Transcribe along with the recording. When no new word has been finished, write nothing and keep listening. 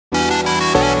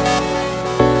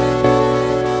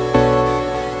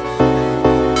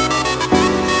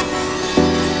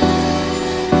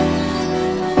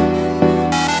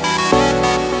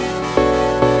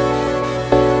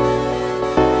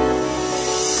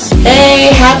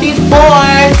Happy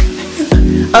 4th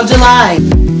of July.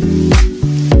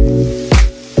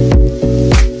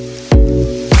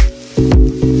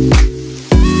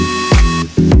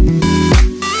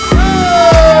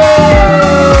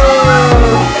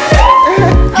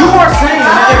 You are saying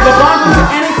that if LeBron goes to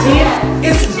any team,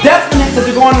 it's definite that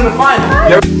they're going to the final.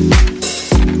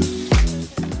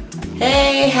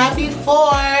 Hey, happy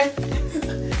 4th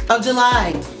of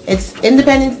July. It's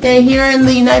Independence Day here in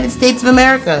the United States of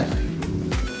America.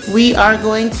 We are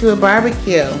going to a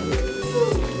barbecue.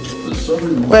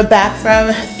 We're back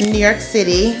from New York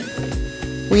City.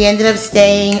 We ended up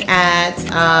staying at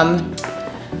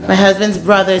my husband's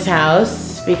brother's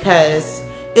house because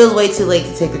it was way too late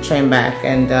to take the train back.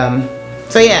 And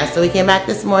so we came back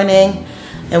this morning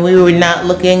and we were not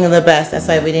looking the best. That's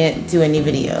why we didn't do any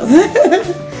videos.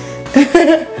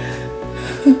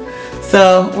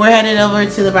 So we're headed over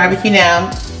to the barbecue now.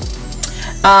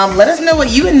 Let us know what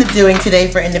you ended up doing today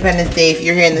for Independence Day if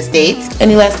you're here in the States.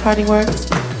 Any last parting words?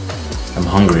 I'm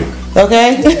hungry.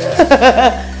 Okay.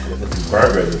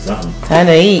 Burgers or something. Time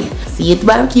to eat. See you at the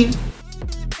barbecue.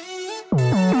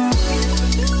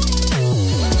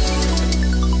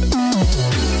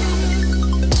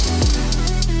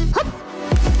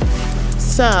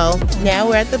 So now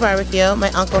we're at the barbecue, my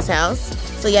uncle's house.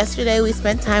 So yesterday we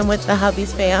spent time with the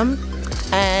hubby's fam,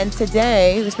 and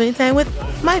today we're spending time with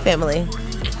my family.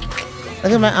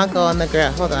 Look at my uncle and the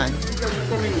girl. Hold on.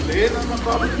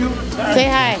 Say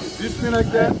hi. Diss me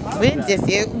like that? We didn't diss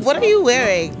you. What are you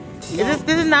wearing? This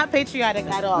is not patriotic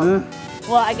at all.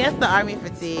 Well, I guess the army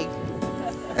fatigue.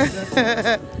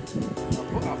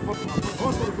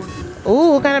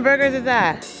 Ooh, what kind of burgers is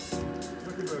that?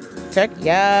 Turkey.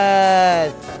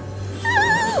 Yes.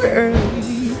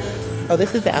 Oh,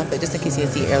 this is the outfit, just in case you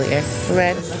didn't see it earlier.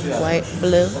 Red, white,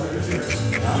 blue.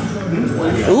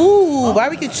 Ooh,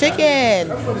 barbecue chicken.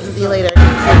 See you later.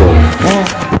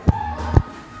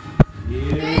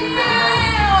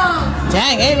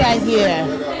 Dang, everybody's here.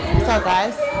 What's up,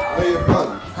 guys? Where's your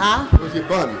bun? Huh? Where's your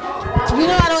bun? You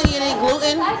know I don't eat any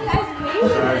gluten.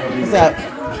 What's up?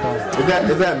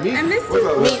 Is that meat? I missed What's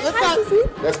up? Meat, what's up?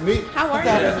 That's meat? How are What's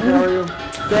up? you? How are you?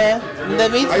 Good. The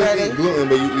meat's How you ready. eat gluten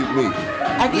but you eat meat?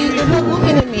 I can eat, there's no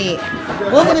gluten in meat.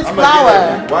 Gluten is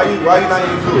flour. Why you not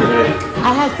eating gluten? I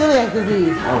have celiac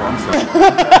disease. Oh, I'm sorry.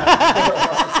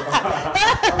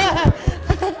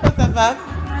 What's up, Bob?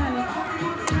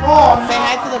 Oh, Say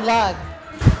hi to the vlog.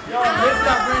 Yo, this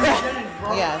got Brandon Jennings, bro.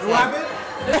 Yeah, What happened?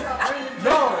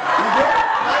 No, you did?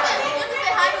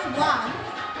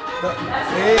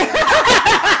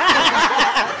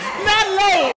 Not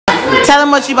late. Tell them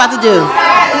what you about to do. I'm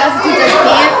about to do this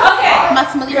dance. Okay. I'm about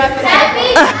to smelly rap it out.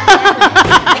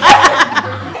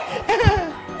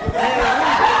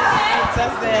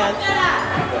 Just dance.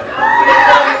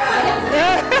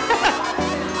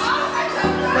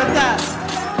 What's up?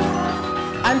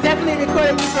 I'm definitely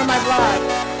recording you for my vlog.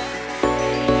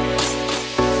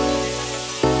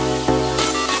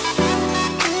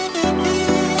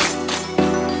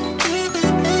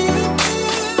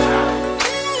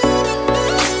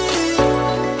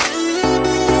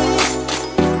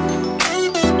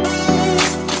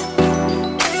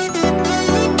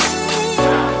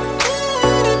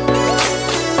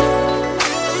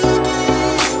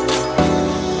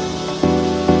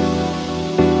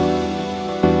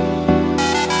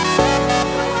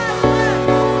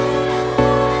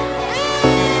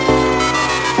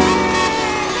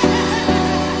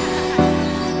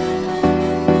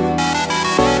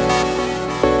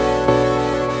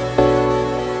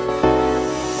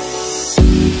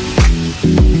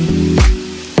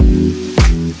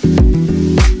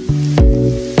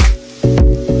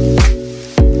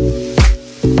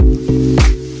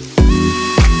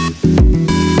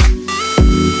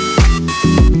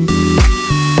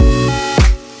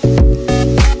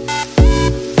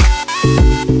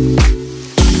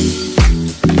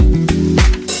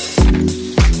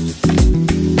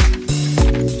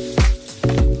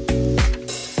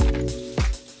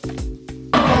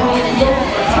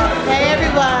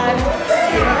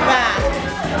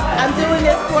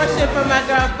 For my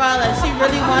girl Paula, she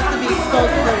really wants to be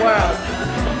exposed to the world.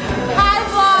 Hi,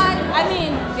 vlog. I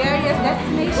mean, Darius,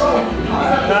 destination.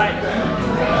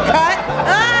 Cut?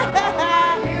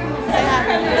 Say hi.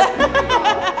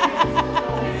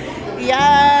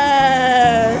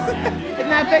 Yes. It's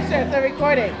not a picture, it's a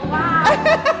recording. Wow.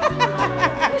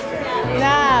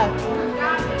 Nah.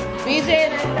 BJ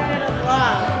and I started a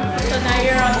vlog, so now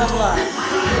you're on the vlog.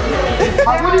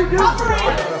 What do you do?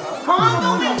 Calm the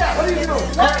window. What do you do?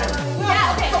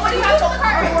 Yeah, okay. So what do you have for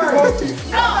curtain?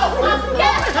 No,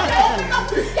 yes, open up.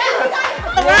 Yes, we got it.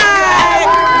 All right.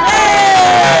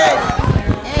 Hey.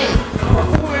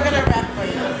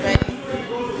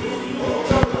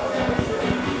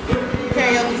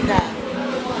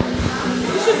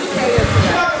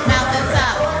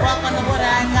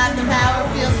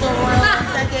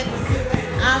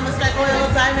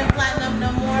 diamond, platinum, no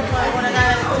more for when I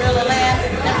gotta drill the land.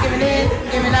 Never giving in,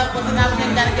 giving up was an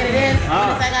option, gotta get it in.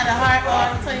 Once I got a heart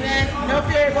on 20 men, no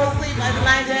fear, go to sleep like the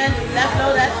lines in. That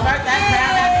flow, that spark, that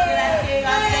crown, that king, that king,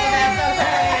 I'll say that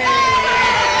sometime.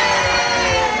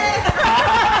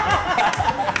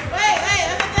 Wait,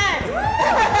 I'm done.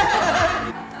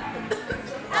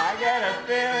 I get a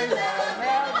feeling.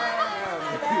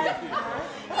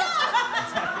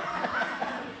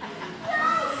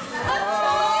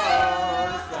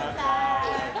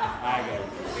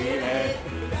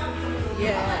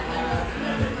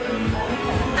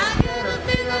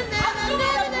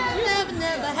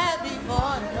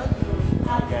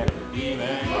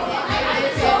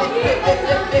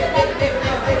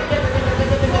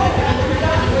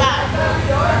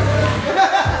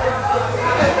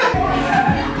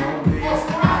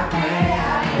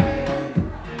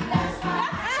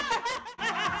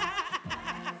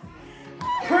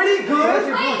 Pretty good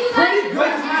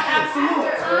is not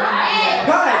absolute.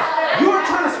 Guys, you are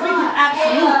trying to speak in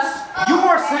absolutes. You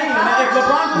are saying that if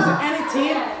LeBron goes to any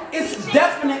team, it's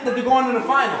definite that they're going to the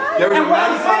final. And what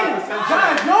I'm saying,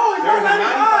 guys, no, it's not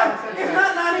 95. It's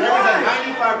not 95. There was a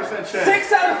 95%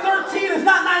 chance. 6 out of 13 is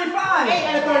not 95. 8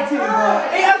 out of 13, bro.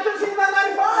 8 out of 13 is not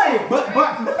 95. But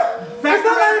that's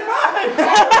not 95.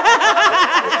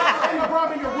 LeBron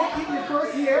being a rookie in his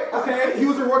first year. Okay. He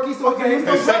was a rookie, so okay.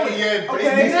 His second year.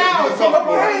 Okay. Now, so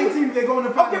LeBron team, they're going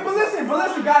to. Okay, but listen,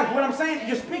 guys. What I'm saying,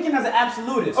 you're speaking as an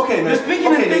absolutist. Okay, man. You're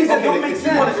speaking in things that don't make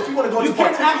sense. If you want to go you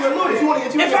can't absolute it.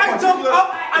 If I jump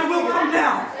up, I will come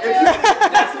down.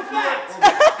 That's a fact.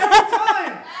 Every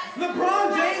time.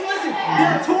 LeBron James, listen,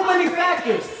 there are too many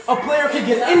factors. A player can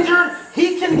get injured.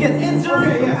 He can get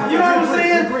injured. You know what I'm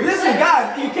saying? Listen,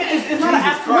 guys, you can't. It's not an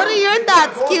absolute. What are your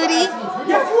thoughts, cutie?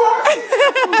 Yes, you are.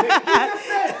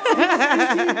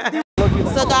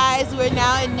 So guys, we're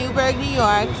now in Newburgh, New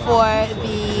York for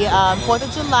the 4th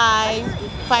of July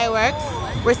fireworks.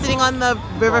 We're sitting on the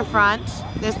riverfront.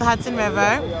 There's the Hudson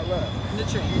River.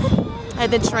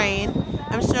 And the train.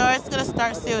 I'm sure it's gonna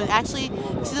start soon. Actually,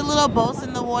 you see the little boats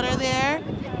in the water there?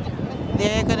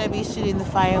 They're gonna be shooting the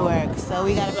fireworks. So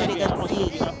we got a pretty good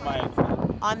seat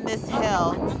on this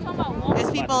hill. There's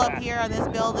people up here on this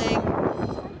building.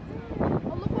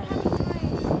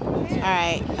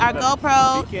 Alright, our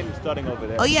GoPro. Beacon starting over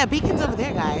there. Oh yeah, Beacon's over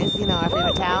there, guys. You know, our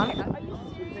favorite town.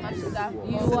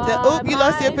 Oop, you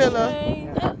lost your pillow.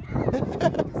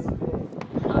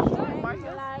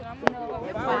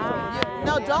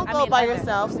 No, don't go by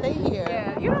yourself. Stay here.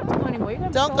 Yeah, you don't have to go anymore.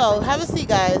 Don't go. Have a seat,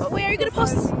 guys. Where are you gonna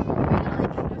post this?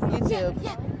 YouTube.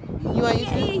 You want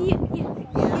YouTube?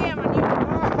 Yeah,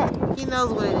 man. He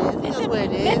knows what it is. He knows what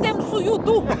it is. Let them to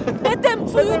YouTube. Let them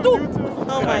to YouTube.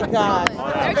 Oh my God.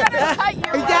 They're gonna cut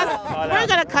your Yes, we're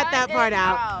gonna cut that part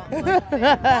out.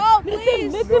 Oh,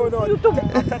 please. Let them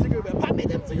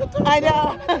to YouTube. I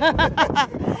know.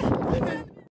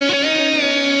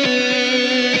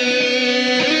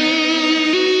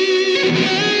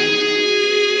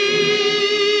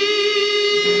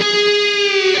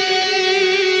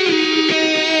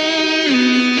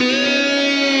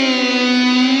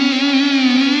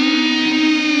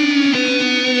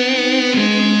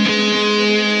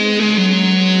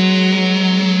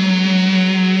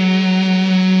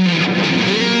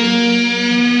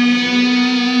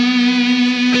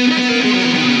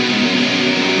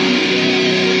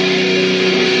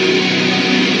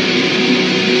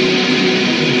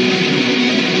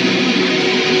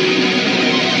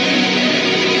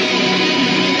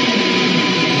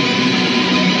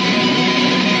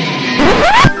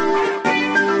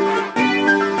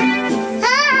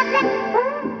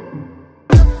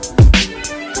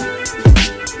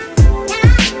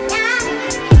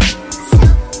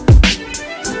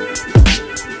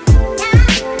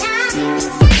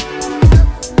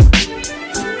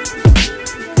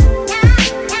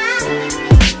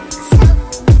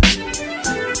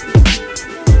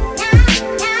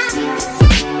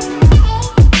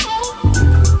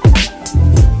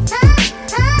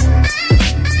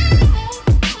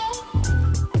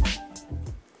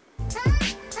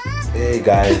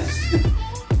 Guys,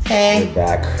 Hey. we're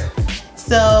back.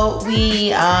 So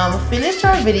we finished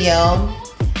our video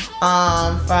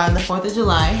from the 4th of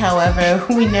July. However,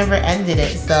 we never ended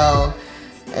it. So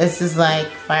it's just like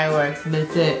fireworks and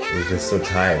that's it. We're just so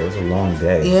tired. It was a long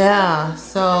day. Yeah.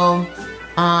 So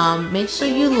make sure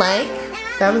you like,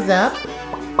 thumbs up,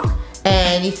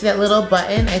 and you see that little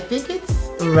button. I think it's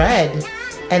red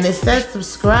and it says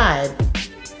subscribe.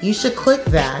 You should click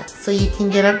that so you can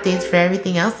get updates for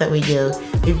everything else that we do.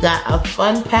 We've got a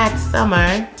fun-packed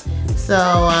summer,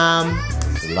 so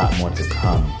There's a lot more to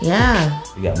come. yeah.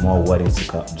 We got more weddings to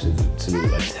come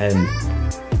to attend.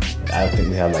 I think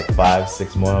we have like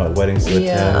 5-6 more weddings to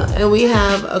attend. And we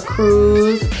have a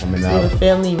cruise coming we out. have a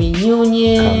family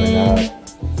reunion Coming out.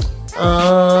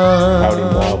 Howdy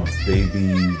more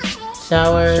baby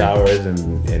showers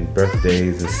and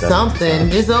birthdays and stuff. Something.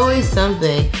 There's always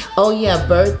something. Oh yeah,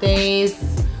 birthdays.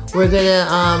 We're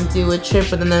gonna do a trip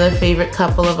with another favorite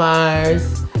couple of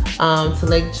ours to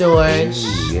Lake George.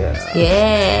 Ooh, yeah.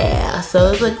 Yeah.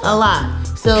 So it's like a lot.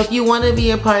 So if you want to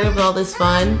be a part of all this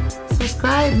fun,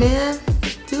 subscribe, man.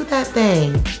 Do that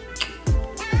thing.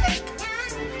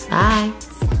 Bye.